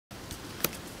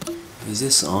Is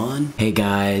this on? Hey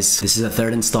guys, this is the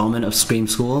third installment of Scream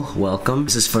School. Welcome.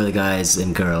 This is for the guys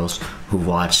and girls who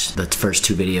watched the first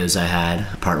two videos I had,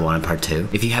 part 1 and part 2.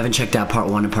 If you haven't checked out part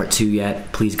 1 and part 2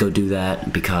 yet, please go do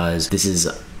that because this is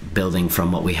building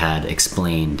from what we had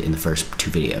explained in the first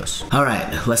two videos.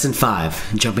 Alright, lesson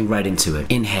 5, jumping right into it.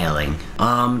 Inhaling.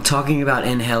 Talking about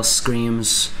inhale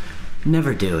screams,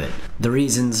 never do it. The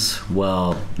reasons,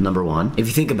 well, number 1, if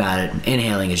you think about it,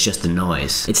 inhaling is just a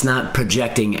noise. It's not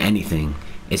projecting anything.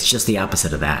 It's just the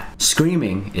opposite of that.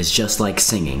 Screaming is just like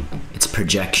singing. It's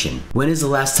projection. When is the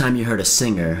last time you heard a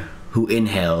singer who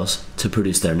inhales to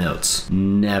produce their notes?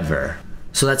 Never.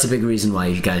 So that's a big reason why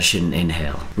you guys shouldn't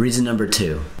inhale. Reason number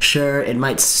 2. Sure, it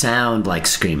might sound like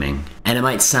screaming, and it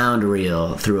might sound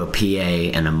real through a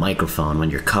PA and a microphone when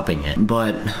you're cupping it,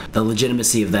 but the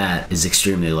legitimacy of that is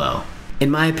extremely low. In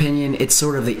my opinion, it's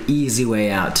sort of the easy way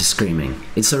out to screaming.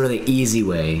 It's sort of the easy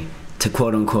way to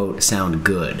quote-unquote sound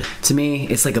good. To me,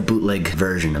 it's like a bootleg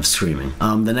version of screaming.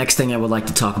 The next thing I would like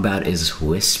to talk about is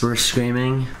whisper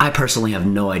screaming. I personally have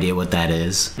no idea what that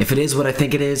is. If it is what I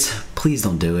think it is, please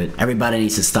don't do it. Everybody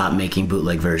needs to stop making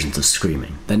bootleg versions of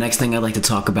screaming. The next thing I'd like to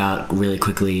talk about really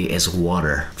quickly is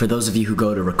water. For those of you who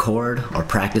go to record or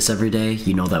practice every day,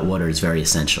 you know that water is very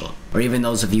essential. Or even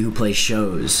those of you who play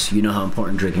shows, you know how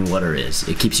important drinking water is.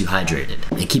 It keeps you hydrated.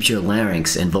 It keeps your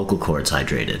larynx and vocal cords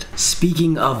hydrated.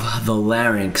 Speaking of the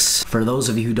larynx, for those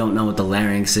of you who don't know what the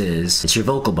larynx is, it's your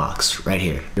vocal box right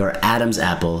here. Your Adam's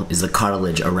apple is the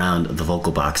cartilage around the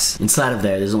vocal box. Inside of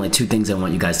there's only 2 things I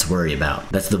want you guys to worry about.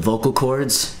 That's the vocal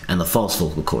cords and the false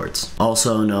vocal cords,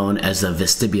 also known as the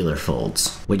vestibular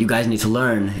folds. What you guys need to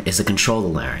learn is to control the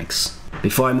larynx.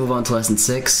 Before I move on to lesson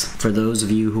 6, for those of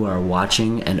you who are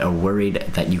watching and are worried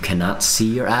that you cannot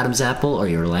see your Adam's apple or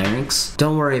your larynx,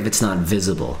 don't worry if it's not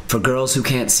visible. For girls who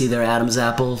can't see their Adam's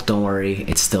apple, don't worry,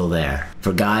 it's still there.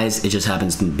 For guys, it just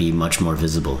happens to be much more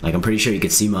visible. Like, I'm pretty sure you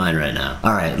could see mine right now.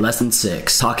 Alright, lesson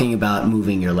 6, talking about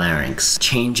moving your larynx.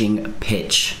 Changing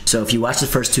pitch. So if you watch the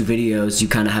first 2 videos, you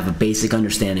kind of have a basic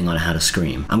understanding on how to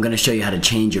scream. I'm going to show you how to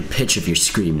change your pitch of your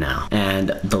scream now. And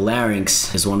the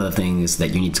larynx is one of the things that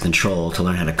you need to control to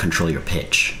learn how to control your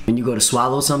pitch. When you go to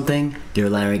swallow something, your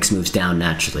larynx moves down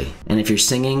naturally. And if you're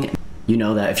singing, you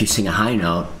know that if you sing a high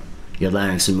note, your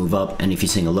larynx will move up, and if you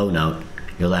sing a low note,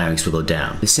 your larynx will go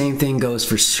down. The same thing goes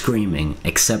for screaming,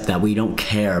 except that we don't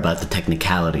care about the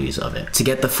technicalities of it. To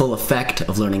get the full effect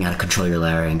of learning how to control your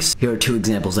larynx, here are 2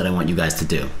 examples that I want you guys to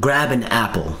do. Grab an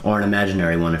apple, or an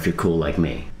imaginary one if you're cool like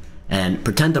me, and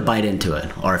pretend to bite into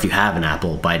it, or if you have an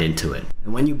apple, bite into it.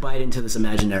 And when you bite into this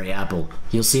imaginary apple,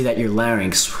 you'll see that your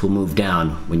larynx will move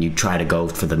down when you try to go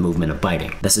for the movement of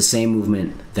biting. That's the same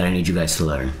movement that I need you guys to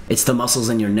learn. It's the muscles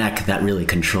in your neck that really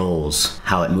controls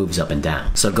how it moves up and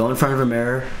down. So go in front of a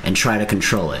mirror and try to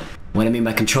control it. What I mean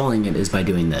by controlling it is by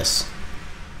doing this.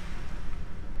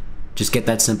 Just get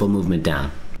that simple movement down.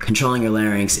 Controlling your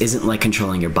larynx isn't like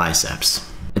controlling your biceps.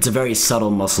 It's a very subtle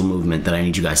muscle movement that I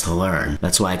need you guys to learn.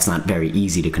 That's why it's not very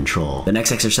easy to control. The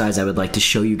next exercise I would like to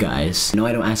show you guys, I know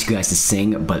I don't ask you guys to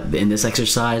sing, but in this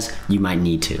exercise, you might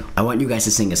need to. I want you guys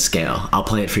to sing a scale. I'll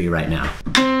play it for you right now.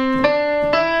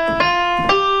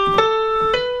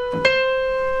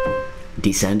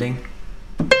 Descending.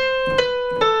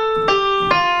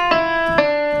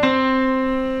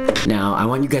 Now, I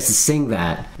want you guys to sing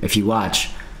that. If you watch,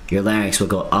 your larynx will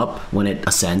go up when it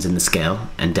ascends in the scale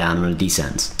and down when it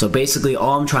descends. So basically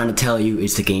all I'm trying to tell you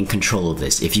is to gain control of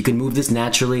this. If you can move this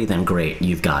naturally, then great,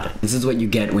 you've got it. This is what you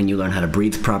get when you learn how to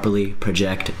breathe properly,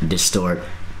 project, distort,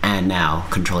 and now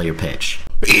control your pitch.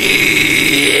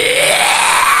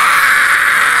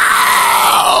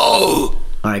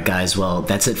 Alright guys, well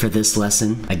that's it for this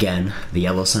lesson. Again, the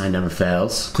yellow sign never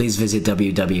fails. Please visit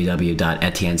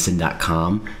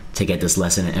www.etiennesin.com to get this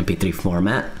lesson in MP3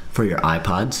 format for your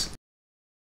iPods.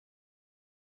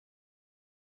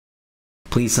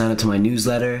 Please sign up to my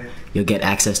newsletter. You'll get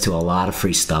access to a lot of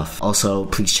free stuff. Also,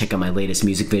 please check out my latest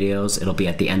music videos. It'll be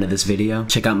at the end of this video.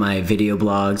 Check out my video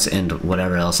blogs and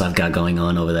whatever else I've got going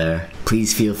on over there.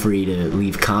 Please feel free to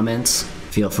leave comments.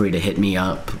 Feel free to hit me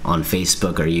up on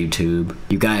Facebook or YouTube.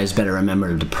 You guys better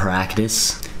remember to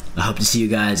practice. I hope to see you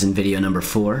guys in video number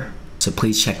 4. So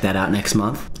please check that out next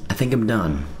month. I think I'm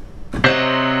done.